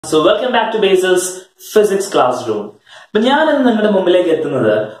So welcome back to Basis Physics Classroom. But ഞാൻ ഇന്ന് നിങ്ങളുടെ മുമ്പിലേക്ക്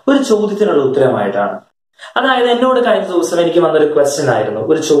എത്തുന്നത് ഒരു ചോദ്യത്തിനുള്ള ഉത്തരമായിട്ടാണ്. അതായത് എന്നോട് കഴിഞ്ഞ ദിവസം എനിക്ക് വന്നൊരു ക്വസ്റ്റ്യൻ ആയിരുന്നു,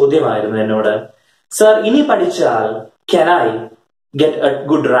 ഒരു ചോദ്യമായിരുന്നു എന്നോട്. സർ, ഇനി പഠിച്ചാൽ can I get a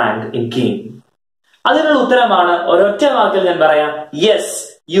good rank in KEAM? അതിനുള്ള ഉത്തരമാണ് ഒരൊറ്റ വാക്കിൽ ഞാൻ പറയാം, yes,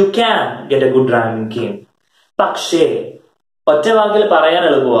 you can get a good rank in KEAM. പക്ഷേ ഒറ്റ വാക്കിൽ പറയാൻ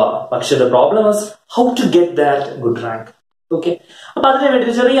എളുപ്പമാ, പക്ഷെ the problem is how to get that good rank. Okay, അപ്പൊ അതിനെ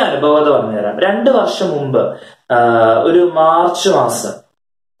വേണ്ടി ചെറിയ അനുഭവം പറഞ്ഞുതരാം. 2 വർഷം മുമ്പ് ഒരു മാർച്ച് മാസം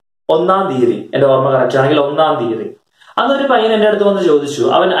 1-ാം തീയതി, എന്റെ ഓർമ്മ കറക്റ്റ് ആണെങ്കിൽ 1-ാം തീയതി, അന്നൊരു പയ്യൻ എന്റെ അടുത്ത് വന്ന് ചോദിച്ചു.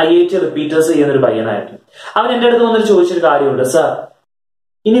 അവൻ IIT റിപ്പീറ്റേഴ്സ് ചെയ്യുന്ന ഒരു പയ്യനായിരുന്നു. അവൻ എന്റെ അടുത്ത് വന്നിട്ട് ചോദിച്ചൊരു കാര്യമുണ്ട്, സാർ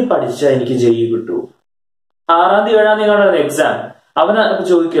ഇനി പഠിച്ചാൽ എനിക്ക് ജയി കിട്ടൂ. 6-ാം തീയതി 7-ാം തീയതി എക്സാം. അവന്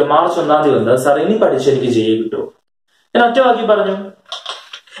ചോദിക്കുക, മാർച്ച് 1-ാം തീയതി വന്നത്, സാർ ഇനി പഠിച്ചാൽ എനിക്ക് ജയി കിട്ടൂ. ഞാൻ ഒറ്റ വാക്കി പറഞ്ഞു.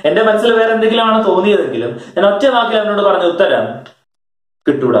 എന്റെ മനസ്സിൽ വേറെ എന്തെങ്കിലും ആണ് തോന്നിയതെങ്കിലും ഞാൻ ഒറ്റ വാക്കിൽ അവനോട് പറഞ്ഞ ഉത്തരം,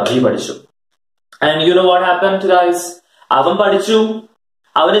 കിട്ടൂടാ, നീ പഠിച്ചു. And you know what happened guys? അവൻ പഠിച്ചു,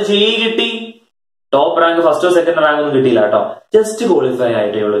 അവന് ജെഇ കിട്ടി. ടോപ്പ് റാങ്ക്, ഫസ്റ്റോ സെക്കൻഡ് റാങ്ക് ഒന്നും കിട്ടിയില്ല കേട്ടോ, ജസ്റ്റ് ക്വാളിഫൈ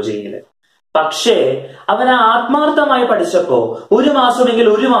ആയിട്ടേ ഉള്ളൂ ജെഇയില്. പക്ഷേ അവൻ ആത്മാർത്ഥമായി പഠിച്ചപ്പോ, ഒരു മാസമെങ്കിൽ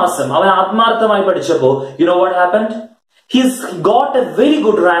ഒരു മാസം അവൻ ആത്മാർത്ഥമായി പഠിച്ചപ്പോ, you know what happened? He's got a very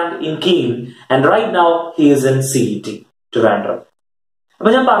good rank in KEAM and right now he is in CET Trivandrum.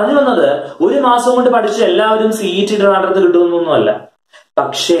 അപ്പൊ ഞാൻ പറഞ്ഞു വന്നത്, ഒരു മാസം കൊണ്ട് പഠിച്ച എല്ലാവരും CET Trivandrum കിട്ടുന്നൊന്നുമല്ല.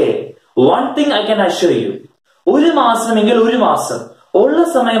 പക്ഷേ one thing I can assure you, ഒരു മാസമെങ്കിൽ ഒരു മാസം ഉള്ള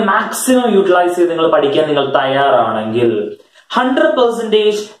സമയം മാക്സിമം യൂട്ടിലൈസ് ചെയ്ത് നിങ്ങൾ പഠിക്കാൻ നിങ്ങൾ തയ്യാറാണെങ്കിൽ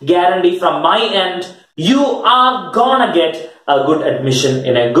 100% guarantee from my end, you are gonna get a good admission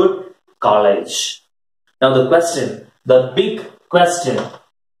in a good college. Now the question, the big question,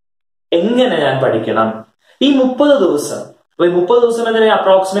 എങ്ങനെ ഞാൻ പഠിക്കണം? ഈ 30 ദിവസം, 30 ദിവസം എന്നതിനെ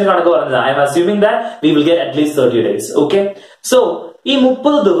അപ്രോക്സിമേറ്റ് കണക്ക് പറഞ്ഞത്, I M assuming that we will get at least 30 days. Okay, so ഈ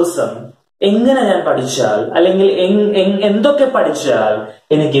 30 ദിവസം എങ്ങനെ ഞാൻ പഠിച്ചാൽ, അല്ലെങ്കിൽ എന്തൊക്കെ പഠിച്ചാൽ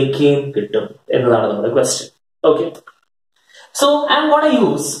എനിക്ക് KEAM കിട്ടും എന്നതാണ് നമ്മുടെ question. Okay, so I M gonna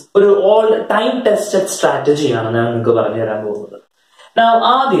use ഒരു ഓൾ ടൈം ടെസ്റ്റഡ് സ്ട്രാറ്റജിയാണ് ഞാൻ നിങ്ങൾക്ക് പറഞ്ഞു തരാൻ പോകുന്നത്.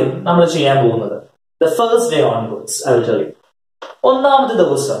 ആദ്യം നമ്മൾ ചെയ്യാൻ പോകുന്നത്, the first day onwards, I will tell you. ഒന്നാം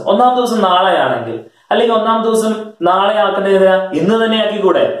ദിവസം നാളെയാണെങ്കിൽ, അല്ലെങ്കിൽ 1-ാം ദിവസം നാളെ ആക്കേണ്ടതിന് ഇന്ന് തന്നെ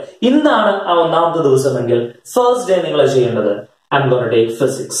ആക്കിക്കൂടെ? ഇന്നാണ് ആ 1-ാമത്തെ ദിവസമെങ്കിൽ ഫസ്റ്റ് ഡേ നിങ്ങൾ ചെയ്യേണ്ടത്, I M gonna take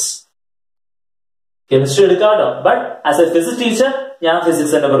physics. Chemistry എടുക്കാട്ടോ, but as A physics teacher ഞാൻ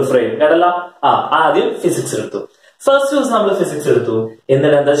ഫിസിക്സ് തന്നെ പ്രിഫർ ചെയ്യും, കേട്ടല്ല? ആദ്യം ഫിസിക്സ് എടുത്തു. ഫസ്റ്റ് ദിവസം നമ്മൾ ഫിസിക്സ് എടുത്തു.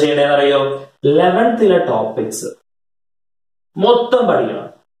 എന്നിട്ട് എന്താ ചെയ്യണേന്ന് അറിയോ? 11th ടോപ്പിക്സ് മൊത്തം പഠിക്കണം.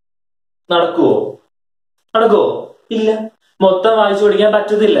 നടക്കുവോ? ഇല്ല, മൊത്തം വായിച്ചു പഠിക്കാൻ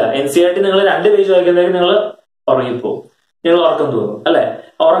പറ്റത്തില്ല. NCERT നിങ്ങൾ 2 പേജ് വായിക്കുന്നതിന് നിങ്ങൾ ഉറങ്ങിപ്പോവും, നിങ്ങൾ ഉറക്കം തോന്നും, അല്ലെ?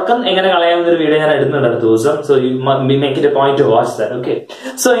 ഉറക്കം എങ്ങനെ കളയാവുന്ന ഒരു വീഡിയോ ഞാൻ ഇടുന്നുണ്ട് അടുത്ത ദിവസം. So you make it A point two watch that. Okay,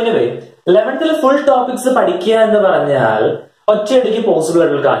 so anyway 11th full topics പഠിക്കുക എന്ന് പറഞ്ഞാൽ ഒറ്റയടിക്ക് പോസിബിൾ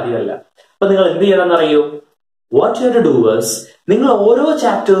ആയിട്ടുള്ള കാര്യമല്ല. അപ്പൊ നിങ്ങൾ എന്ത് ചെയ്യണമെന്ന് അറിയൂ? What you have to do is, നിങ്ങൾ ഓരോ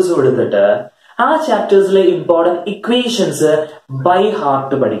ചാപ്റ്റേഴ്സും എടുത്തിട്ട് ആ ചാപ്റ്റേഴ്സിലെ ഇമ്പോർട്ടന്റ് ഇക്വേഷൻസ് ബൈ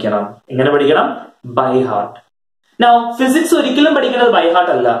ഹാർട്ട് പഠിക്കണം. എങ്ങനെ പഠിക്കണം? By heart. Now ഫിസിക്സ് ഒരിക്കലും പഠിക്കുന്നത് ബൈ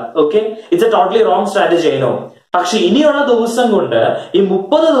ഹാർട്ട് അല്ല. Okay, it's A totally wrong strategy, I know. പക്ഷെ ഇനിയുള്ള ദിവസം കൊണ്ട്, ഈ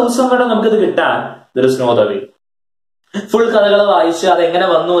 30 ദിവസം കൊണ്ട് നമുക്കിത് കിട്ടാൻ there is no other way. Full കഥകൾ വായിച്ച് അതെങ്ങനെ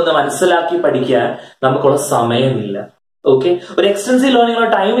വന്നു എന്ന് മനസ്സിലാക്കി പഠിക്കാൻ നമുക്കുള്ള സമയമില്ല. ഓക്കെ, ഒരു എക്സ്റ്റൻസീവ് ലേണിംഗിനുള്ള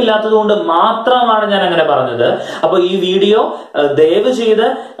ടൈം ഇല്ലാത്തത് കൊണ്ട് മാത്രമാണ് ഞാൻ അങ്ങനെ പറഞ്ഞത്. അപ്പൊ ഈ വീഡിയോ ദയവ് ചെയ്ത്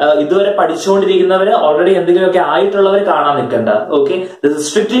ഇതുവരെ പഠിച്ചുകൊണ്ടിരിക്കുന്നവര്, ഓൾറെഡി എന്തെങ്കിലുമൊക്കെ ആയിട്ടുള്ളവർ കാണാൻ നിൽക്കണ്ട. Okay, this is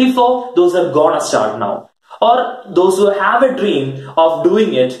strictly for those who have gonna start now, or those who have a dream of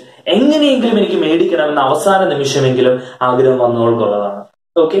doing it. എങ്ങനെയെങ്കിലും എനിക്ക് മേടിക്കണമെന്ന് അവസാന നിമിഷമെങ്കിലും ആഗ്രഹം വന്നോൾക്കുള്ളതാണ്.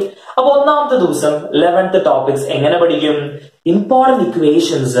 ഓക്കെ, അപ്പൊ 1-ാമത്തെ ദിവസം 11th ടോപ്പിക്സ് എങ്ങനെ പഠിക്കും? ഇമ്പോർട്ടന്റ്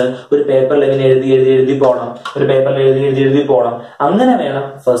ഇക്വേഷൻസ് ഒരു പേപ്പറിൽ എങ്ങനെ എഴുതി പോകണം, ഒരു പേപ്പറിൽ എഴുതി പോകണം. അങ്ങനെ വേണം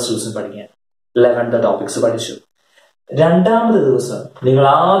ഫസ്റ്റ് ദിവസം പഠിക്കാൻ. 11th ടോപ്പിക്സ് പഠിച്ചു. 2-ാമത്തെ ദിവസം നിങ്ങൾ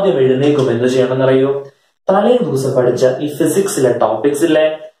ആദ്യം എഴുന്നേക്കും എന്ത് ചെയ്യണമെന്ന് അറിയോ? തലേ ദിവസം പഠിച്ച ഈ ഫിസിക്സിലെ ടോപ്പിക്സ് ഇല്ലേ,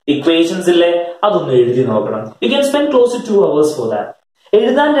 ഇക്വേഷൻസ് ഇല്ലേ, അതൊന്ന് എഴുതി നോക്കണം. You can spend close to 2 hours for that.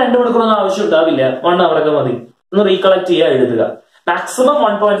 എഴുതാൻ 2 മണിക്കൂറൊന്നും ആവശ്യം ഉണ്ടാവില്ല, 1 hour ഒക്കെ മതി. ഒന്ന് റീകളക്ട് ചെയ്യുക, എഴുതുക. മാക്സിമം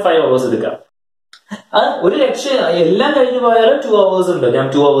 1.5 hours എടുക്കുക. ഒരു ലക്ഷ്യം എല്ലാം കഴിഞ്ഞു പോയാലും 2 hours ഉണ്ട്. ഞാൻ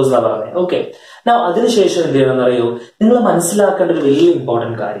 2 hours എന്നാ പറഞ്ഞത്. ഓക്കെ, അതിനുശേഷം എന്ത് ചെയ്യണമെന്ന് അറിയോ? നിങ്ങൾ മനസ്സിലാക്കേണ്ട ഒരു വലിയ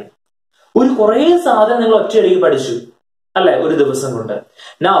ഇമ്പോർട്ടന്റ് കാര്യം, ഒരു കുറെ സാധനം നിങ്ങൾ ഒറ്റയടിക്ക് പഠിച്ചു അല്ലെ ഒരു ദിവസം കൊണ്ട്.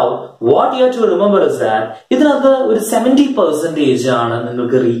 Now what you have to remember is that ഇതിനകത്ത് ഒരു 70% ആണ്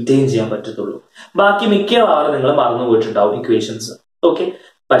നിങ്ങൾക്ക് റീറ്റെയിൻ ചെയ്യാൻ പറ്റത്തുള്ളൂ. ബാക്കി മിക്കവാറും നിങ്ങൾ മറന്നു പോയിട്ടുണ്ടാവും ഇക്വേഷൻസ്. ഓക്കെ,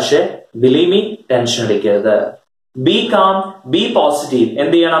 പക്ഷെ ബിലീവ് മീ, ടെൻഷൻ അടിക്കരുത്. B calm, B positive.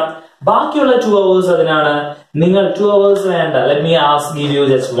 എന്ത് ചെയ്യണം? ബാക്കിയുള്ള 2 hours അതിനാണ്. നിങ്ങൾ 2 hours വേണ്ട. Let me give you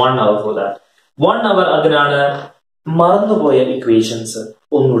just 1 hour for that. 1 hour അതിനാണ് മറന്നുപോയ ഇക്വേഷൻസ്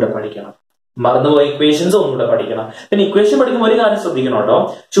ഒന്നുകൂടെ പഠിക്കണം. മറന്നുപോയ ഇക്വേഷൻസ് ഒന്നുകൂടെ പഠിക്കണം. പിന്നെ ഇക്വേഷൻ പഠിക്കുമ്പോൾ ഒരു കാര്യം ശ്രദ്ധിക്കണം കേട്ടോ.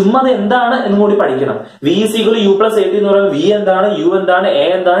 ചുമ്മാ അത് എന്താണ് എന്നും കൂടി പഠിക്കണം. V = U + AT എന്ന് പറയുമ്പോൾ V എന്താണ്, U എന്താണ്, A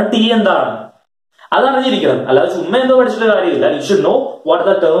എന്താണ്, T എന്താണ്, അത് അറിഞ്ഞിരിക്കണം. അല്ലാതെ ചുമ്മാ എന്തോ പഠിച്ചിട്ട് കാര്യമില്ല. You should know what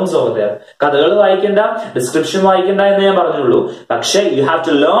the terms over there. കഥകൾ വായിക്കണ്ട, ഡിസ്ക്രിപ്ഷൻ വായിക്കണ്ട എന്ന് ഞാൻ പറഞ്ഞുള്ളൂ. പക്ഷേ you have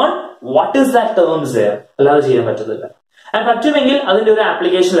to learn what is that terms there. അല്ലാതെ ചെയ്യാൻ പറ്റത്തില്ല. ആൻഡ് പറ്റുമെങ്കിൽ അതിന്റെ ഒരു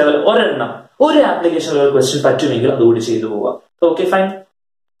ആപ്ലിക്കേഷൻ ലെവൽ ഒരു ആപ്ലിക്കേഷൻ ലെവൽ ക്വസ്റ്റ്യൻ പറ്റുമെങ്കിൽ അതുകൂടി ചെയ്തു പോവാം. Okay fine.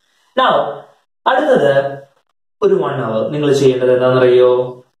 നൗ അടുത്തത് ഒരു 1 hour നിങ്ങൾ ചെയ്യേണ്ടത് എന്താണെന്നറിയോ?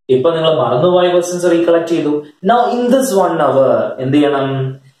 ഇപ്പൊ നിങ്ങൾ മറന്നുപോയ ക്വസ്റ്റ്യൻസ് റീകളക്ട് ചെയ്തു. നൗ ഇൻ ദിസ് 1 hour എന്ത് ചെയ്യണം?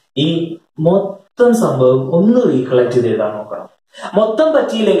 ഈ മൊത്തം സംഭവം ഒന്ന് റീകളക്ട് ചെയ്ത് എഴുതാൻ നോക്കണം. മൊത്തം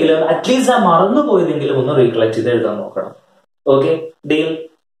പറ്റിയില്ലെങ്കിലും അറ്റ്ലീസ്റ്റ് ആ മറന്നുപോയതെങ്കിലും ഒന്ന് റീകളക്ട് ചെയ്ത് എഴുതാൻ നോക്കണം. ഓക്കെ, ഡീൽ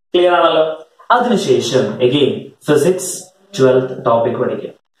ക്ലിയർ ആണല്ലോ? അതിനുശേഷം അഗെയിൻ ഫിസിക്സ് 12th ടോപ്പിക്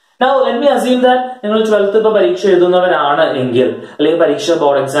പഠിക്കുക. Now let me assume that നിങ്ങൾ 12th ഇപ്പൊ പരീക്ഷ എഴുതുന്നവരാണ് എങ്കിൽ, അല്ലെങ്കിൽ പരീക്ഷ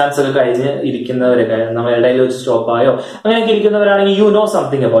ബോർഡ് എക്സാംസ് ഒക്കെ കഴിഞ്ഞ് ഇരിക്കുന്നവരൊക്കെ, നമ്മുടെ ഇടയിൽ വെച്ച് സ്റ്റോപ്പ് ആയോ അങ്ങനെയൊക്കെ ഇരിക്കുന്നവരാണെങ്കിൽ you know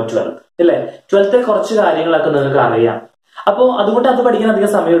something about 12th അല്ലേ? 12th കുറച്ച് കാര്യങ്ങളൊക്കെ നിങ്ങൾക്ക് അറിയാം. അപ്പോ അതുകൊണ്ട് അത് പഠിക്കാൻ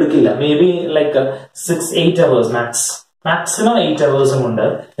അധികം സമയം എടുക്കില്ല. May be like 6-8 hours maximum 8 hours കൊണ്ട്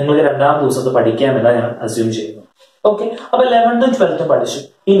നിങ്ങൾക്ക് രണ്ടാം ദിവസത്തെ പഠിക്കാമെന്ന് ഞാൻ അസ്യൂം ചെയ്യുന്നു. ഓക്കെ, അപ്പൊ 11th 12th പഠിച്ചു.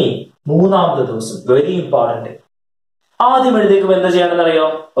 ഇനി മൂന്നാമത്തെ ദിവസം വെരി ഇമ്പോർട്ടന്റ്. ആദ്യം എഴുതേക്കുമ്പോ എന്താ ചെയ്യണമെന്ന് അറിയോ?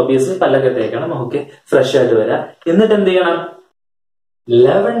 ഒബിയസ്ലി പല്ലൊക്കെ തേക്കണം. ഓക്കെ, ഫ്രഷ് ആയിട്ട് വരാം. എന്നിട്ട് എന്ത് ചെയ്യണം?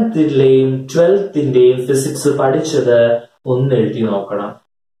 11th-ലെയും 12th-ന്റെയും ഫിസിക്സ് പഠിച്ചത് ഒന്ന് എഴുതി നോക്കണം.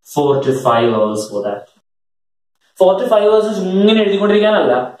 4 to 5 hours for that. 4 to 5 hours ഇങ്ങനെ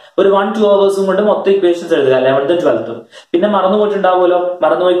എഴുതിക്കൊണ്ടിരിക്കാനല്ല, ഒരു 1-2 hours കൊണ്ട് മൊത്തം ഇക്വേഷൻസ് എഴുതുക 11th 12th. പിന്നെ മറന്നു പോയിട്ടുണ്ടാവുമല്ലോ,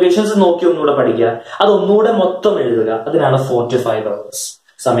 മറന്നുപോയ ഇക്വേഷൻസ് നോക്കി ഒന്നുകൂടെ പഠിക്കുക, അതൊന്നുകൂടെ മൊത്തം എഴുതുക. അതിനാണ് 4 to 5 hours.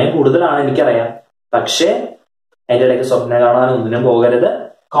 സമയം കൂടുതലാണ് എനിക്കറിയാം, പക്ഷേ അതിന്റെ ഇടയ്ക്ക് സ്വപ്നം കാണാൻ ഒന്നിനും പോകരുത്.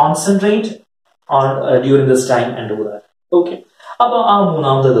 Concentrate on during this time and do that. Okay, അപ്പൊ ആ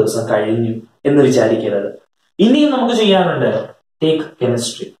മൂന്നാമത്തെ ദിവസം കഴിഞ്ഞു എന്ന് വിചാരിക്കരുത്. ഇനിയും നമുക്ക് ചെയ്യാനുണ്ട്. Take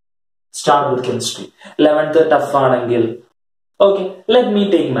chemistry. Start with chemistry. 11th tough ആണെങ്കിൽ okay, let me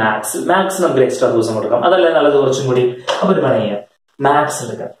take maths നമുക്ക് എക്സ്ട്രാ ദിവസം കൊടുക്കാം. അതല്ലേ നല്ലത് കുറച്ചും കൂടി. അപ്പൊ ഒരു പണി ചെയ്യാം, മാത്സ്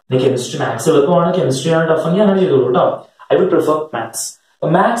എടുക്കാം. കെമിസ്ട്രി മാത്സ് എളുപ്പമാണ്, കെമിസ്ട്രി ആണ് ടഫ് എങ്കിൽ അങ്ങനെ ചെയ്തോളൂ കേട്ടോ. I will prefer maths.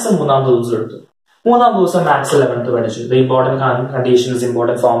 Maths മൂന്നാമത്തെ ദിവസം എടുത്തു. മൂന്നാം ദിവസം മാത്സ് 11th പഠിച്ചു. ഇമ്പോർട്ടന്റ് കണ്ടീഷൻസ്,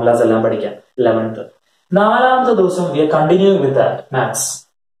 ഇമ്പോർട്ടന്റ് ഫോർമുലാസ് എല്ലാം പഠിക്കാം 11th. നാലാമത്തെ ദിവസം V R continuing with that maths.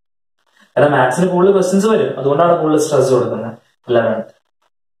 കാരണം മാത്സിന് കൂടുതൽ ക്വസ്റ്റ്യൻസ് വരും, അതുകൊണ്ടാണ് കൂടുതൽ സ്ട്രെസ് കൊടുക്കുന്നത് 11th.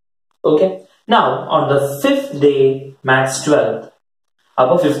 Okay, now on the 5th day maths 12th.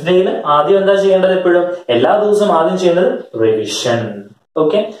 അപ്പൊ 5th ഡേയിൽ ആദ്യം എന്താ ചെയ്യേണ്ടത്? എപ്പോഴും എല്ലാ ദിവസവും ആദ്യം ചെയ്യേണ്ടത് റിവിഷൻ.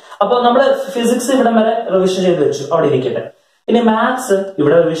 ഓക്കെ, അപ്പൊ നമ്മള് ഫിസിക്സ് ഇവിടം വരെ റിവിഷൻ ചെയ്ത് വെച്ചു, അവിടെ ഇരിക്കട്ടെ. ഇനി മാത്സ്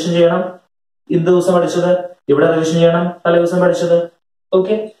ഇവിടെ റിവിഷൻ ചെയ്യണം. ഇന്ന് ദിവസം പഠിച്ചത് ഇവിടെ റിവിഷൻ ചെയ്യണം, തലേ ദിവസം പഠിച്ചത്.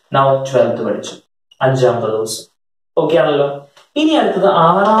 ഓക്കെ, നൗ 12th പഠിച്ചു, 5ാമത്തെ ദിവസം. ഓക്കെ ആണല്ലോ? ഇനി അടുത്തത്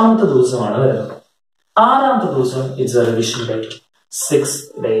 6ാമത്തെ ദിവസമാണ് വരുന്നത്. 6ാമത്തെ ദിവസം it's A revision day. 6th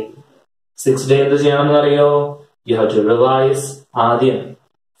day. 6th day എന്ത് ചെയ്യണമെന്ന് അറിയോ? You have to revise. ആദ്യം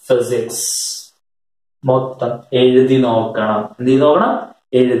ഫിസിക്സ് മൊത്തം എഴുതി നോക്കണം. എന്ത് ചെയ്ത് നോക്കണം?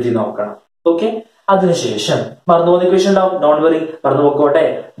 എഴുതി നോക്കണം. ഓക്കെ, അതിനുശേഷം മറന്നുപോകുന്ന ഇക്വേഷൻ ഉണ്ടാവും, ഡോണ്ട് വറി, മറന്നു പോക്കോട്ടെ.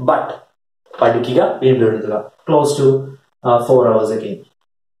 ബട്ട് പഠിക്കുക, വീണ്ടും എഴുതുക. Close to 4 hours again.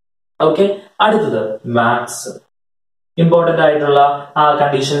 Okay, അടുത്തത് മാത്സ്. ഇമ്പോർട്ടന്റ് ആയിട്ടുള്ള ആ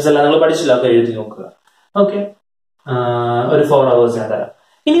കണ്ടീഷൻസ് എല്ലാം നിങ്ങൾ പഠിച്ചില്ല, അപ്പൊ എഴുതി നോക്കുക. ഓക്കെ, ഒരു 4 hours ഞാൻ തരാം.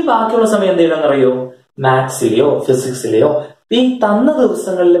 ഇനി ബാക്കിയുള്ള സമയം എന്ത് ചെയ്യണമെന്ന് അറിയോ? മാത്സിലെയോ ഫിസിക്സിലെയോ ഈ തന്ന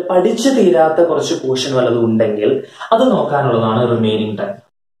ദിവസങ്ങളിൽ പഠിച്ചു തീരാത്ത കുറച്ച് പോർഷൻ വല്ലതും ഉണ്ടെങ്കിൽ അത് നോക്കാനുള്ളതാണ് റിമൈനിങ് ടൈം.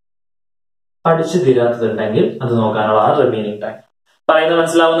 പഠിച്ചു തീരാത്തതുണ്ടെങ്കിൽ അത് നോക്കാനുള്ളതാണ് റിമൈനിങ് ടൈം. പറയുന്നത്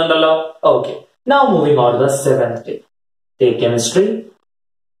മനസ്സിലാവുന്നുണ്ടല്ലോ? Okay, now moving on to the 7th day. Take chemistry.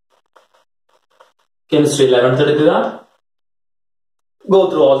 Chemistry 11th എടുക്കുക. Go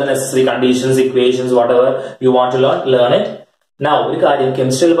through all the necessary conditions, equations, whatever you want to learn it. Now ഒരു കാര്യം,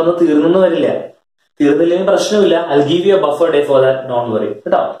 കെമിസ്ട്രിയിൽ വന്ന് തീർന്നു വരില്ല. തീർന്നില്ലെങ്കിൽ പ്രശ്നമില്ല. I'll give you a buffer day for that, don't worry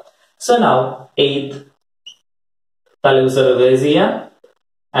കേട്ടോ. So now 8th തലേദിവസം revise ചെയ്യാം.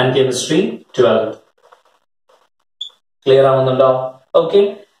 And chemistry 12th. ക്ലിയർ ആവുന്നുണ്ടോ? ഓക്കെ,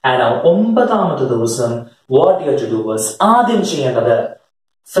 ആൻഡ് 9ാമത്തെ ദിവസം what you have to do was ആദ്യം ചെയ്യേണ്ടത്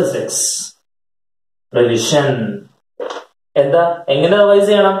ഫിസിക്സ് റിവിഷൻ. എന്താ, എങ്ങനെ റിവൈസ്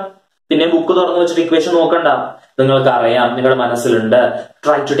ചെയ്യണം? പിന്നെ ബുക്ക് തുറന്നു വെച്ചിട്ട് ഇക്വേഷൻ നോക്കണ്ട, നിങ്ങൾക്ക് അറിയാം, നിങ്ങളുടെ മനസ്സിലുണ്ട്.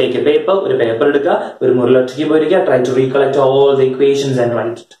 Try to take A paper. ഒരു പേപ്പർ എടുക്കുക, ഒരു മുറിലൊറ്റയ്ക്ക് പോയിരിക്കുക. Try to recollect all the equations and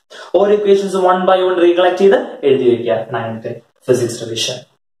right it. ഓരോ ഇക്വേഷൻസ് 1 by 1 റീകളക്ട് ചെയ്ത് എഴുതി വെക്കുക. 9th physics revision.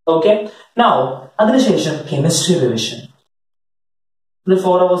 Okay, now അതിനുശേഷം കെമിസ്ട്രി റിവിഷൻ. ഇത്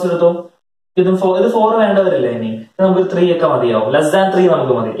 4 hours എടുത്തോ. ഇത് 4 വേണ്ടവരില്ലേ ഇനി? നമുക്ക് 3 ഒക്കെ മതിയാവും. ലെസ് ദാൻ 3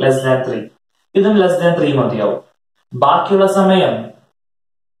 നമുക്ക് മതി. Less than 3. ഇതും ലെസ് ദാൻ 3 മതിയാവും. ബാക്കിയുള്ള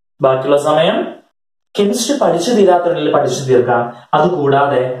സമയം കെമിസ്ട്രി പഠിച്ചു തീരാത്തവരിൽ പഠിച്ചു തീർക്കാം.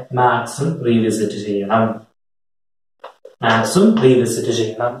 അതുകൂടാതെ മാത്സും റീവിസിറ്റ് ചെയ്യണം.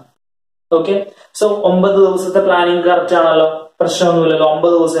 ഓക്കെ. സോ 9 ദിവസത്തെ പ്ലാനിങ് കറക്റ്റ് ആണല്ലോ, പ്രശ്നമൊന്നുമില്ലല്ലോ. 9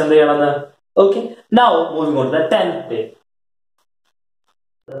 ദിവസം എന്ത് ചെയ്യണമെന്ന്. Okay. Now moving on to the 10th day.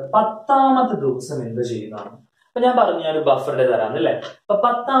 10ാമത്തെ ദിവസം എന്ത് ചെയ്യുന്നതാണ്? അപ്പൊ ഞാൻ പറഞ്ഞു ഞാൻ ഒരു ബഫർ ഡേ തരാന്നല്ലേ. അപ്പൊ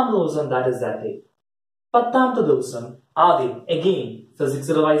 10ാമത്തെ ദിവസം ദാറ്റ് ഇസ് ദാറ്റ് ഡേ. 10ാമത്തെ ദിവസം ആദ്യം അഗെയിൻ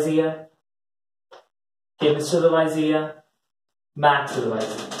ഫിസിക്സ് റിവൈസ് ചെയ്യുക, കെമിസ്ട്രി റിവൈസ് ചെയ്യുക, മാത്സ്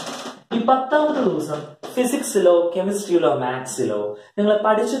റിവൈസ് ചെയ്യുക. ഈ 10ാമത്തെ ദിവസം ഫിസിക്സിലോ കെമിസ്ട്രിയിലോ മാത്സിലോ നിങ്ങൾ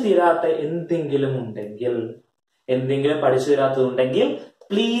പഠിച്ചു തീരാത്ത എന്തെങ്കിലും പഠിച്ചു തീരാത്തതുണ്ടെങ്കിൽ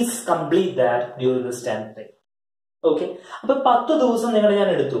please complete that during this 10th day. Okay. അപ്പൊ 10 ദിവസം ഞാൻ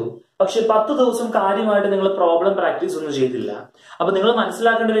എടുത്തു. പക്ഷെ 10 ദിവസം കാര്യമായിട്ട് നിങ്ങൾ പ്രോബ്ലം പ്രാക്ടീസ് ഒന്നും ചെയ്തില്ല. അപ്പൊ നിങ്ങൾ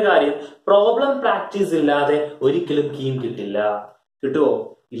മനസ്സിലാക്കേണ്ട ഒരു കാര്യം, പ്രോബ്ലം പ്രാക്ടീസ് ഇല്ലാതെ ഒരിക്കലും കീം കിട്ടില്ല. കിട്ടുമോ?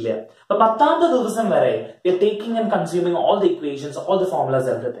 ഇല്ല. അപ്പൊ 10ാമത്തെ ദിവസം വരെ taking and consuming all the equations, all the formulas,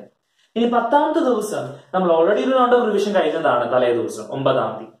 everything. ഇനി 10ാമത്തെ ദിവസം നമ്മൾ ഓൾറെഡി ഒരു റൗണ്ട് ഓഫ് റിവിഷൻ കഴിഞ്ഞതാണ് തലേ ദിവസം,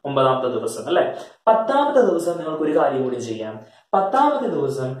 9ാമത്തെ ദിവസം അല്ലെ. 10ാമത്തെ ദിവസം നിങ്ങൾക്ക് ഒരു കാര്യം കൂടി ചെയ്യാം. 10ാമത്തെ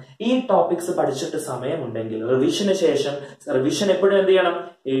ദിവസം ഈ ടോപ്പിക്സ് പഠിച്ചിട്ട് സമയമുണ്ടെങ്കിൽ റിവിഷന് ശേഷം, റിവിഷൻ എപ്പോഴും എന്ത് ചെയ്യണം?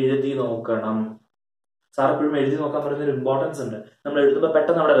 എഴുതി നോക്കണം. സാർ എപ്പോഴും എഴുതി നോക്കാൻ പറയുന്ന ഒരു ഇമ്പോർട്ടൻസ് ഉണ്ട്. നമ്മൾ എഴുതുമ്പോൾ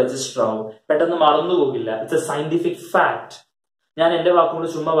പെട്ടെന്ന് അവിടെ രജിസ്റ്റർ ആവും, പെട്ടെന്ന് മറന്നു പോകില്ല. It's A scientific fact. ഞാൻ എന്റെ വാക്കുകൊണ്ട്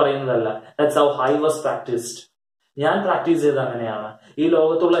ചുമ്മാ പറയുന്നതല്ല. That's how I was practised. ഞാൻ പ്രാക്ടീസ് ചെയ്തത് അങ്ങനെയാണ്. ഈ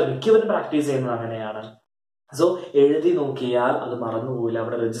ലോകത്തുള്ള മിക്കവരും പ്രാക്ടീസ് ചെയ്യുന്നത് അങ്ങനെയാണ്. സോ എഴുതി നോക്കിയാൽ അത് മറന്നുപോയില്ല,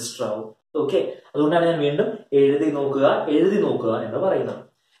 അവിടെ രജിസ്റ്റർ ആവും. ഓക്കെ. അതുകൊണ്ടാണ് ഞാൻ വീണ്ടും എഴുതി നോക്കുക എന്ന് പറയുന്നത്.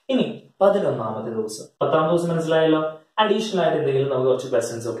 ഇനി 11ാമത്തെ ദിവസം, 10ാം ദിവസം മനസ്സിലായല്ലോ. അഡീഷണൽ ആയിട്ട് എന്തെങ്കിലും നമുക്ക് കുറച്ച്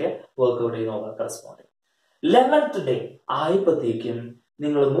ക്വസ്റ്റ്യൻസ് ഒക്കെ വർക്ക്ഔട്ട് ചെയ്ത് നോക്കാം കറസ്പോണ്ടിങ്. 11th day ആയപ്പോഴത്തേക്കും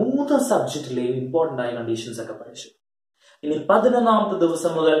നിങ്ങൾ 3 സബ്ജക്റ്റിലെയും ഇമ്പോർട്ടന്റ് ആയ കണ്ടീഷൻസ് ഒക്കെ പഠിച്ചു. ഇനി 11ാമത്തെ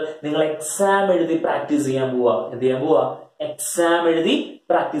ദിവസം മുതൽ നിങ്ങൾ എക്സാം എഴുതി പ്രാക്ടീസ് ചെയ്യാൻ പോവാ. എന്ത് ചെയ്യാൻ പോവാ? എക്സാം എഴുതി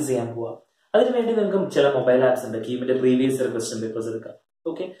പ്രാക്ടീസ് ചെയ്യാൻ പോവാ. അതിനുവേണ്ടി നിങ്ങൾക്ക് ചില മൊബൈൽ ആപ്സ് ഉണ്ട്. കീമിന്റെ പ്രീവിയസ് ഇയർ ക്വസ്റ്റ്യൻ പേപ്പേഴ്സ് എടുക്കാം.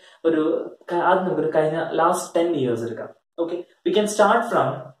 ഓക്കെ. ആദ്യം നമുക്കൊരു കഴിഞ്ഞ ലാസ്റ്റ് 10 years എടുക്കാം. Okay. We can start from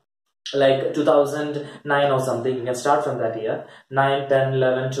like 2009 or something. You can start from that year. 9, 10,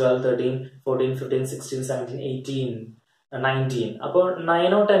 11, 12, 13, 14, 15, 16, 17, 18, 19. അപ്പോൾ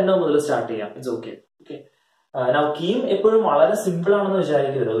 9 or 10 മുതൽ സ്റ്റാർട്ട് ചെയ്യാം. It's okay. Okay. Now KEAM എപ്പോഴും വളരെ സിമ്പിൾ ആണെന്ന്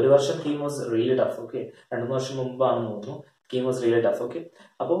വിചാരിക്കരുത്. ഒരു വർഷം KEAM was really tough. Okay. 2-3 വർഷം മുമ്പാണെന്ന് തോന്നുന്നു KEAM was really tough. Okay.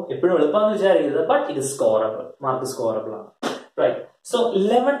 അപ്പോൾ എപ്പോഴും എളുപ്പമാണെന്ന് വിചാരിക്കരുത്. But it is സ്കോറബിൾ. മാർക്ക് സ്കോറബിൾ ആണ്. റൈറ്റ്. സോ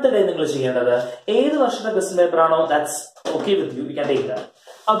 11th day നിങ്ങൾ ചെയ്യേണ്ടത് ഏത് വർഷത്തെ ക്വസ്റ്റ്യൻ പേപ്പർ ആണോ that's okay with you. You can take that.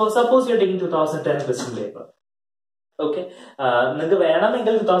 അപ്പോൾ suppose you are taking 2010 question paper. Okay. നിങ്ങൾക്ക്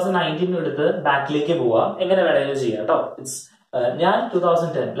വേണമെങ്കിൽ 2019 എടുത്ത് ബാക്കിലേക്ക് പോവാം. എങ്ങനെ വേണമെങ്കിലും ചെയ്യാം കേട്ടോ. ഇറ്റ്സ് ഞാൻ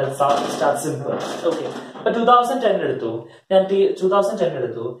 2010 ലെറ്റ്സ് സ്റ്റാർട്ട് സിമ്പിൾ. ഓക്കെ. അപ്പൊ 2010 എടുത്തു.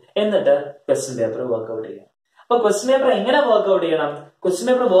 എന്നിട്ട് ക്വസ്റ്റ്യൻ പേപ്പർ വർക്ക്ഔട്ട് ചെയ്യാം. അപ്പൊ ക്വസ്റ്റ്യൻ പേപ്പർ എങ്ങനെ വർക്ക്ഔട്ട് ചെയ്യണം? ക്വസ്റ്റ്യൻ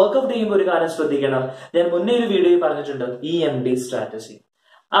പേപ്പർ വർക്ക്ഔട്ട് ചെയ്യുമ്പോൾ ഒരു കാര്യം ശ്രദ്ധിക്കണം. ഞാൻ മുന്നേ ഒരു വീഡിയോയിൽ പറഞ്ഞിട്ടുണ്ട്, EMD സ്ട്രാറ്റജി.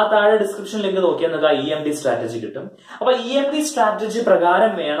 ആ താഴെ ഡിസ്ക്രിപ്ഷൻ ലിങ്ക് നോക്കിയാൽ നിങ്ങൾക്ക് EMD സ്ട്രാറ്റജി കിട്ടും. അപ്പൊ EMD സ്ട്രാറ്റജി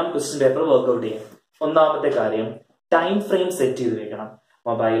പ്രകാരം വേണം ക്വസ്റ്റ്യൻ പേപ്പർ വർക്ക്ഔട്ട് ചെയ്യാൻ. ഒന്നാമത്തെ കാര്യം, ടൈം ഫ്രെയിം സെറ്റ് ചെയ്ത് വെക്കണം.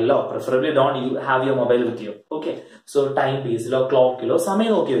 മൊബൈലിലോ, preferably don't you have your mobile with you. Okay. So time പീസിലോ ക്ലോക്കിലോ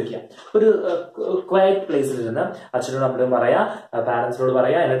സമയം നോക്കി വെക്കുക. ഒരു ക്വയറ്റ് പ്ലേസിൽ ഇരുന്ന് അച്ഛനോട് അമ്മയോടും പറയാ, പാരന്റ്സിനോട്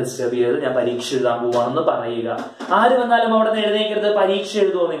പറയാ, എന്നെ ഡിസ്റ്റർബ് ചെയ്ത് ഞാൻ പരീക്ഷ എഴുതാൻ പോവാണെന്ന് പറയുക. ആര് വന്നാലും അവിടെ നിന്ന് എഴുന്നേക്കരുത്. പരീക്ഷ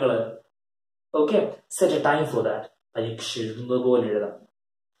എഴുതുമോ നിങ്ങള്? Okay. Set A time for that. പരീക്ഷ എഴുതുന്നത് പോലെ എഴുതാം.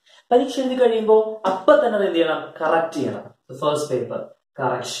 പരീക്ഷ എഴുതി കഴിയുമ്പോൾ അപ്പൊ തന്നെ എന്ത് ചെയ്യണം? കറക്റ്റ് ചെയ്യണം. First paper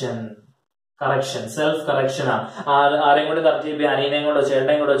correction, self കറക്ഷനാ. ആരെയും കൊണ്ട് കറക്റ്റ് ചെയ്യിപ്പോ, അനിയനെയും കൊണ്ടോ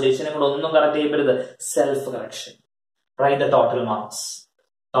ചേട്ടനെയും കൊണ്ടോ ചേച്ചിനെയും കൊണ്ടോ ഒന്നും കറക്റ്റ് ചെയ്യരുത്. Self correction. Write the total marks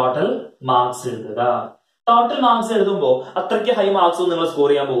എഴുതുക. ടോട്ടൽ മാർക്സ് എഴുതുമ്പോൾ അത്രയ്ക്ക് ഹൈ മാർക്സ് ഒന്നും നിങ്ങൾ സ്കോർ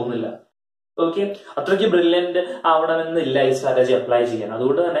ചെയ്യാൻ പോകുന്നില്ല. ഓക്കെ. അത്രയ്ക്ക് ബ്രില്യന്റ് ആവണമെന്നില്ല ഈ സ്ട്രാറ്റജി അപ്ലൈ ചെയ്യാൻ.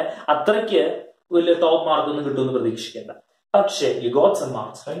 അതുകൊണ്ട് തന്നെ അത്രയ്ക്ക് വലിയ ടോപ്പ് മാർക്ക് ഒന്നും കിട്ടുമെന്ന് പ്രതീക്ഷിക്കേണ്ട. പക്ഷേ you got some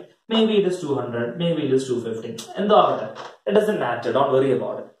marks, right? May be it is 200, may be it is 250, എന്തോ ആവട്ടെ. It doesn't matter. Don't worry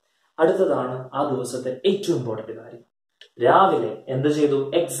about it. അടുത്തതാണ് ആ ദിവസത്തെ ഏറ്റവും ഇമ്പോർട്ടന്റ് കാര്യം. രാവിലെ എന്ത് ചെയ്തു?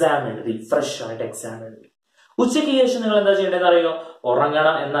 എക്സാം എഴുതി. ഫ്രഷ് ആയിട്ട് എക്സാം എഴുതി. ഉച്ചയ്ക്ക് ശേഷം നിങ്ങൾ എന്താ ചെയ്യേണ്ടതെന്ന് അറിയോ?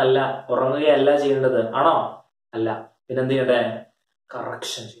 ഉറങ്ങണം എന്നല്ല, ഉറങ്ങുകയല്ല ചെയ്യേണ്ടത്. ആണോ? അല്ല. പിന്നെന്ത് ചെയ്യണ്ടേ?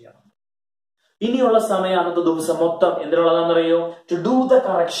 കറക്ഷൻ ചെയ്യണം. ഇനിയുള്ള സമയം അന്നത്തെ ദിവസം മൊത്തം എന്തിനുള്ളതാണെന്നറിയോ? To do the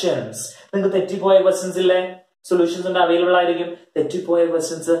corrections. നിങ്ങൾക്ക് തെറ്റിപ്പോയ ക്വസ്റ്റ്യൻസ് ഇല്ലേ? സൊല്യൂഷൻസ് ഉണ്ട്, അവൈലബിൾ ആയിരിക്കും. തെറ്റിപ്പോയ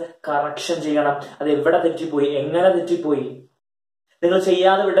ക്വസ്റ്റ്യൻസ് കറക്ഷൻ ചെയ്യണം. അത് എവിടെ തെറ്റിപ്പോയി, എങ്ങനെ തെറ്റിപ്പോയി, നിങ്ങൾ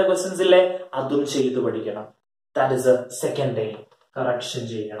ചെയ്യാതെ വിട്ട ക്വസ്റ്റ്യൻസ് ഇല്ലേ, അതും ചെയ്തു പഠിക്കണം. That is A second day. Correction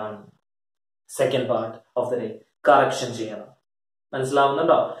ചെയ്യണം. Second part of the day correction ചെയ്യണം.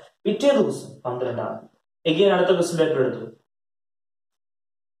 മനസ്സിലാവുന്നുണ്ടോ? പിറ്റേ ദിവസം 12 എഗെയിൻ അടുത്ത ക്വസ്റ്റ്യൻ പേപ്പർ എടുത്തു.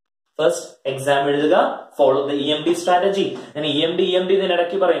 ഫസ്റ്റ് എക്സാം എഴുതുക, ഫോളോ ദ EMD സ്ട്രാറ്റജി. ഞാൻ EMD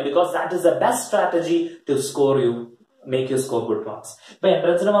ഇടയ്ക്ക് പറയും, because that is the best strategy to score U, make you score good marks. ഇപ്പൊ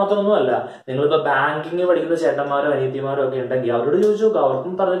എൻട്രൻസിന് മാത്രമൊന്നും അല്ല, നിങ്ങളിപ്പോ ബാങ്കിങ് പഠിക്കുന്ന ചേട്ടന്മാരോ അനിയത്തിമാരോ ഒക്കെ ഉണ്ടെങ്കിൽ അവരോട് ചോദിച്ചു നോക്കുക,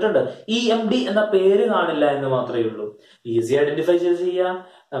 അവർക്കും പറഞ്ഞിട്ടുണ്ട് EMD എന്ന പേര് കാണില്ല എന്ന് മാത്രമേ ഉള്ളൂ. ഈസി ഐഡന്റിഫൈ ചെയ്ത് ചെയ്യാം,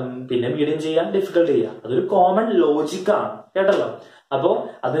 പിന്നെ മീഡിയം ചെയ്യാം, ഡിഫിക്കൽട്ട് ചെയ്യാം. അതൊരു കോമൺ ലോജിക്കാണ്, കേട്ടല്ലോ. അപ്പോ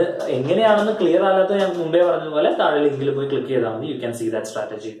അത് എങ്ങനെയാണെന്ന് ക്ലിയർ ആകാത്ത ഞാൻ മുമ്പേ പറഞ്ഞതുപോലെ താഴെ ലിങ്കിൽ പോയി ക്ലിക്ക് ചെയ്താൽ മതി. You can see that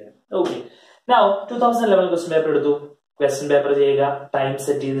strategy. Okay, now 2011 question paper എടുത്തു. ക്വസ്റ്റ്യൻ പേപ്പർ ചെയ്യുക, ടൈം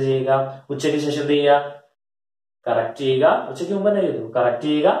സെറ്റ് ചെയ്ത് ചെയ്യുക, ഉച്ചയ്ക്ക് ശേഷം എന്ത് ചെയ്യുക, കറക്റ്റ് ചെയ്യുക. ഉച്ചയ്ക്ക് മുമ്പ് തന്നെ ചെയ്തു, കറക്റ്റ്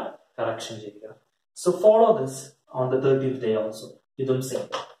ചെയ്യുക, കറക്ഷൻ ചെയ്യുക. So follow this on the 30th day also. ഇതും സെയിം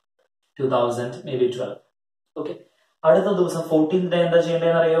 2012. ഓക്കെ, അടുത്ത ദിവസം 14th ഡേ എന്താ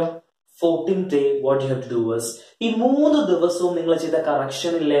ചെയ്യേണ്ടതെന്ന് അറിയോ? 14th day what you have to do is, ഈ 3 ദിവസവും നിങ്ങൾ ചെയ്ത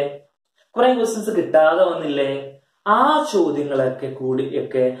കറക്ഷൻ ഇല്ലേ, കുറെ ക്വസ്റ്റ്യൻസ് കിട്ടാതെ വന്നില്ലേ, ആ ചോദ്യങ്ങളൊക്കെ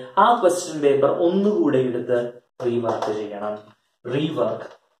കൂടിയൊക്കെ ആ ക്വസ്റ്റ്യൻ പേപ്പർ ഒന്നുകൂടെ എടുത്ത് റീവർക്ക് ചെയ്യണം. Rework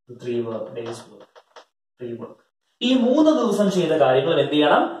 3 days rework. ഈ 3 ദിവസം ചെയ്ത കാര്യങ്ങൾ എന്ത്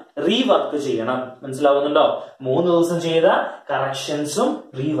ചെയ്യണം? റീവർക്ക് ചെയ്യണം. മനസ്സിലാവുന്നുണ്ടോ? 3 ദിവസം ചെയ്ത കറക്ഷൻസും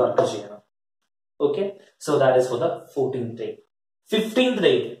റീവർക്ക് ചെയ്യണം. Okay, so that is for the 14th day. 15th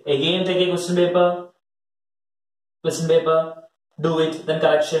day, again take a question paper, do it, then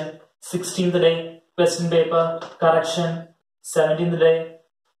correction. 16th day, question paper, correction. 17th day,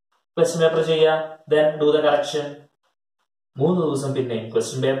 question paper cheya, then do the correction. 3 ദിവസം പിന്നെ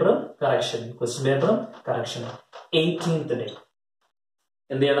question paper, correction, question paper, correction. 18th day,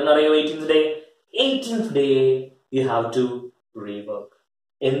 എന്ത് ചെയ്യണമെന്ന് അറിയോ? 18th day you have to rework.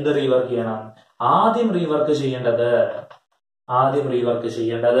 എന്ത് rework ചെയ്യണം? ആദ്യം rework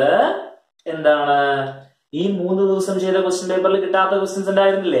ചെയ്യേണ്ടത് എന്താണ്? ഈ 3 ദിവസം ചെയ്ത ക്വസ്റ്റ്യൻ പേപ്പറിൽ കിട്ടാത്ത ക്വസ്റ്റ്യൻസ്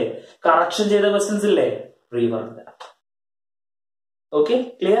ഉണ്ടായിരുന്നില്ലേ, കറക്ഷൻ ചെയ്ത ക്വസ്റ്റ്യൻസ് ഇല്ലേ, rework. Okay,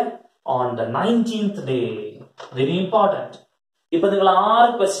 clear? On the 19th day, very important. ഇപ്പൊ നിങ്ങൾ 6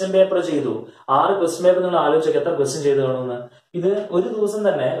 ക്വസ്റ്റ്യൻ പേപ്പർ ചെയ്തു. 6 ക്വസ്റ്റ്യൻ പേപ്പർ നിങ്ങൾ ആലോചിച്ചൊക്കെ എത്ര ക്വസ്റ്റ്യൻ ചെയ്ത് കാണുമെന്ന്. ഇത് ഒരു ദിവസം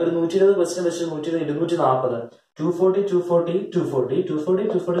തന്നെ ഒരു 120 ക്വസ്റ്റ്യൻ വെച്ച് 120, 240, 240, 240, 240, 240,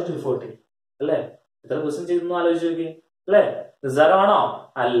 240, 240 അല്ലേ? എത്ര ക്വസ്റ്റ്യൻ ചെയ്തെന്ന് ആലോചിച്ച് നോക്കി അല്ലേ? നിസ്സാരമാണോ?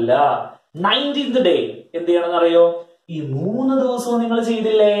 അല്ല. 19th ഡേ എന്ത് ചെയ്യണമെന്ന് അറിയോ? ഈ 3 ദിവസവും നിങ്ങൾ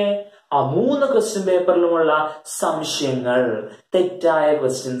ചെയ്തില്ലേ, ആ 3 ക്വസ്റ്റ്യൻ പേപ്പറിലുമുള്ള സംശയങ്ങൾ, തെറ്റായ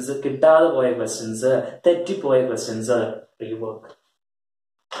ക്വസ്റ്റ്യൻസ്, കിട്ടാതെ പോയ questions, തെറ്റിപ്പോയ questions,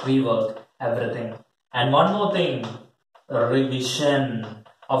 rework everything. And one more thing, revision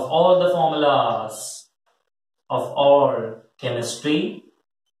of all the formulas of all chemistry,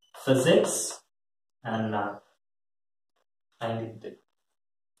 physics and math. 19th day.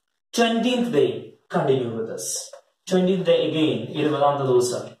 20th day, continue with this. 20th day again, 20th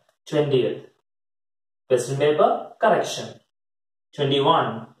ദിവസം. 20th, question paper, correction. 21,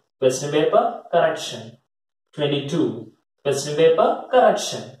 question paper, correction. 22, question paper,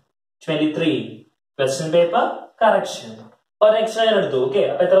 correction. 23, question paper, correction. ഒരു extra ഞാൻ എടുത്തു. Okay,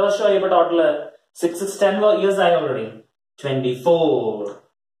 അപ്പൊ എത്ര വർഷമായി ഇപ്പൊ total? 6, 10 years ആയി already. 24,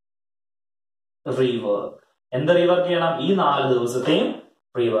 rework. എന്ത് റീവർക്ക് ചെയ്യണം? ഈ 4 ദിവസത്തെയും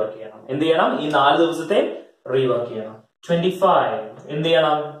റീവർക്ക് ചെയ്യണം. എന്ത് ചെയ്യണം? ഈ 4 ദിവസത്തെയും റീവർക്ക് ചെയ്യണം. 25 എന്ത്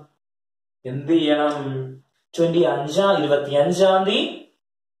ചെയ്യണം? 25ാം തീയതി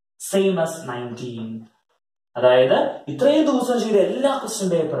സെയിം ആസ് 19. അതായത് ഇത്രയും ദിവസം ചെയ്ത എല്ലാ ക്വസ്റ്റ്യൻ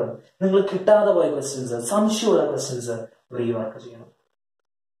പേപ്പറും നിങ്ങൾ കിട്ടാതെ പോയ ക്വസ്റ്റ്യൻസ്, സംശയമുള്ള ക്വസ്റ്റ്യൻസ് റീവർക്ക് ചെയ്യണം.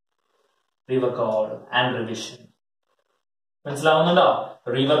 Rework all and revision. മനസ്സിലാവുന്നുണ്ടോ?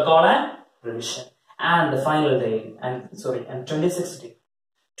 Rework all and revision. And the final day, and 26th day,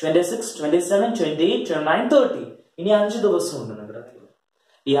 26, 27, 28, 29, 30. ഇനി 5 ദിവസമുണ്ട് നിങ്ങളുടെ കയ്യിൽ.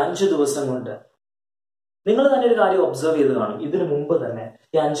 ഈ 5 ദിവസം കൊണ്ട് നിങ്ങൾ തന്നെ ഒരു കാര്യം ഒബ്സർവ് ചെയ്ത് കാണും. ഇതിനു മുമ്പ് തന്നെ,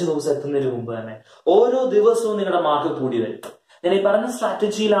 ഈ 5 ദിവസം എത്തുന്നതിന് മുമ്പ് തന്നെ ഓരോ ദിവസവും നിങ്ങളുടെ മാർക്ക് കൂടി വരും. ഞാൻ ഈ പറഞ്ഞ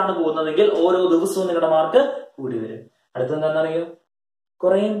സ്ട്രാറ്റജിയിലാണ് പോകുന്നതെങ്കിൽ ഓരോ ദിവസവും നിങ്ങളുടെ മാർക്ക് കൂടി വരും. അടുത്ത എന്താണെന്നറിയോ?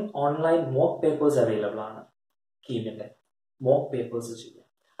 കുറെ ഓൺലൈൻ മോക്ക് പേപ്പേഴ്സ് അവൈലബിൾ ആണ്. കീമിന്റെ മോക്ക് പേപ്പേഴ്സ് ചെയ്യുക,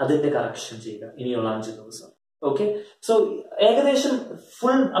 അതിന്റെ കറക്ഷൻ ചെയ്യുക ഇനിയുള്ള 5 ദിവസം. ഓക്കെ, സോ ഏകദേശം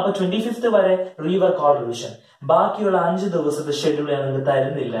ഫുൾ അപ്പൊ 25th വരെ റീവർക്ക് ഓൾ റിവിഷൻ. ബാക്കിയുള്ള 5 ദിവസത്തെ ഷെഡ്യൂൾ ഞാൻ നിങ്ങൾക്ക്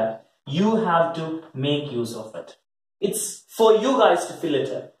തരുന്നില്ല. You have to make use of it. It's for you guys to fill it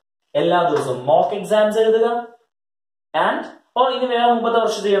in. എല്ലാ ദിവസവും മോക്ക് എക്സാംസ് എഴുതുക, ആൻഡ് ഇനി വേറെ 30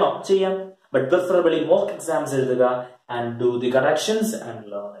 വർഷം ചെയ്യാം, ബട്ട് പ്രിഫറബിളി മോക്ക് എക്സാംസ് എഴുതുക and do the corrections and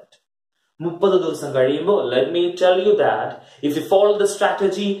learn it. 30 ദിവസം കഴിയുമ്പോൾ, let me tell you that if you follow the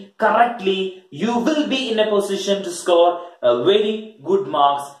strategy correctly, you will be in a position to score very good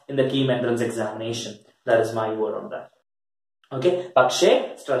marks in the KEAM entrance examination. That is my word on that. Okay, പക്ഷേ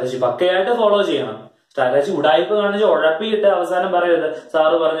strategy പക്കയായിട്ട് follow ചെയ്യണം. Strategy ഉടായ്പ കാണിച്ച് ഉഴപ്പിയിട്ട് അവസാനം പറയരുത്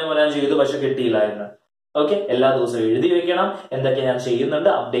sir പറഞ്ഞ പോലെ ഞാൻ ചെയ്തു പക്ഷെ കിട്ടിയില്ല എന്ന്. ഓക്കെ, എല്ലാ ദിവസവും എഴുതി വെക്കണം എന്തൊക്കെ ഞാൻ ചെയ്യുന്നുണ്ട്,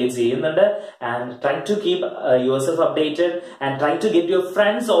 അപ്ഡേറ്റ് ചെയ്യുന്നുണ്ട്. And try to keep your self updated and try to get your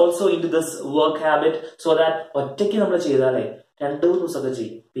friends also in to this work habit. So that ഒറ്റയ്ക്ക് നമ്മൾ ചെയ്താലേ 2 ദിവസമൊക്കെ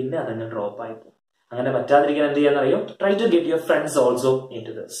ചെയ്യും, പിന്നെ അതന്നെ ഡ്രോപ്പ് ആയി പോകും. അങ്ങനെ പറ്റാതിരിക്കാൻ എന്ത് ചെയ്യാന്നറിയും? Try to get your friends also in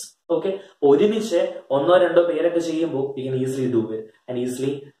to this. Okay, ഒരുമിച്ച് 1-2 പേരൊക്കെ ചെയ്യുമ്പോൾ U can easily do it and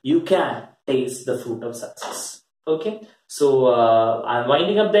easily you can taste the fruit of success. Okay, so I'm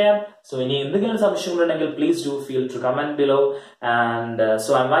winding up there. So any എന്തെങ്കിലും സംശയങ്ങളുണ്ടെങ്കിൽ please do feel to comment below. And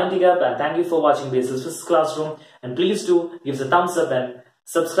so I'm winding up and thank you for watching Basil's Physics Classroom. And please do give us a thumbs up and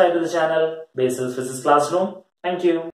subscribe to the channel Basil's Physics Classroom. Thank you.